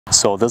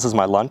So this is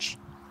my lunch,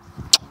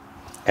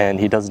 and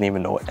he doesn't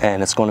even know it.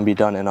 And it's going to be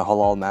done in a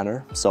halal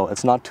manner. So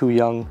it's not too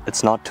young,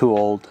 it's not too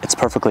old, it's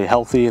perfectly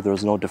healthy,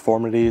 there's no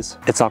deformities.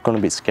 It's not going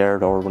to be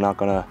scared, or we're not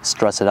going to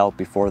stress it out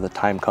before the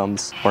time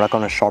comes. We're not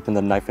going to sharpen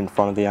the knife in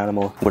front of the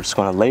animal. We're just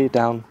going to lay it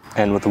down,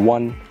 and with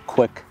one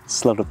quick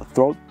slit of the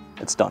throat,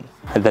 it's done.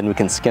 And then we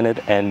can skin it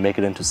and make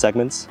it into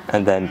segments,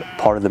 and then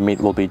part of the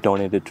meat will be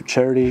donated to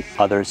charity,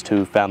 others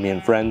to family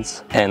and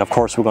friends, and of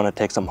course we're going to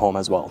take some home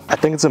as well. I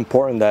think it's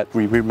important that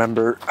we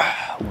remember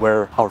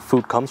where our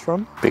food comes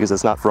from, because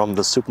it's not from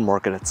the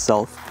supermarket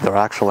itself. They're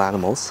actual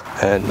animals,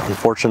 and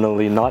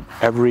unfortunately not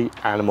every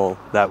animal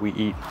that we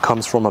eat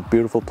comes from a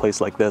beautiful place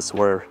like this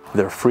where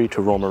they're free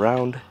to roam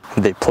around,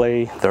 they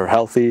play, they're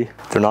healthy,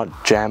 they're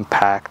not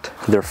jam-packed,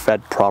 they're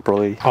fed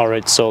properly. All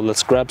right, so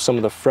let's grab some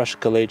of the fresh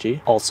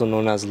kaleji, also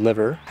known as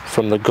liver,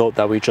 from the goat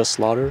that we just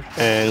slaughtered,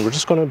 and we're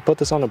just going to put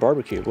this on a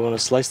barbecue. We're going to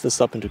slice this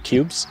up into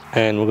cubes,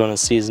 and we're going to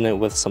season it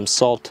with some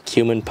salt,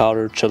 cumin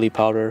powder, chili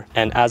powder,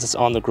 and as it's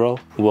on the grill,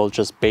 we'll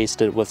just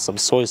baste it with some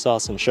soy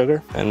sauce and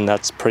sugar, and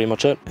that's pretty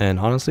much it. And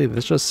honestly,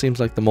 this just seems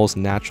like the most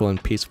natural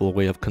and peaceful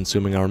way of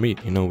consuming our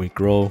meat. You know, we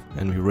grow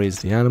and we raise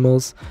the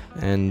animals,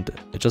 and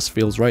it just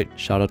feels right.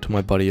 Shout out to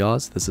my buddy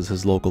Oz. This is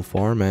his local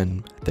farm,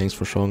 and thanks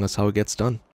for showing us how it gets done.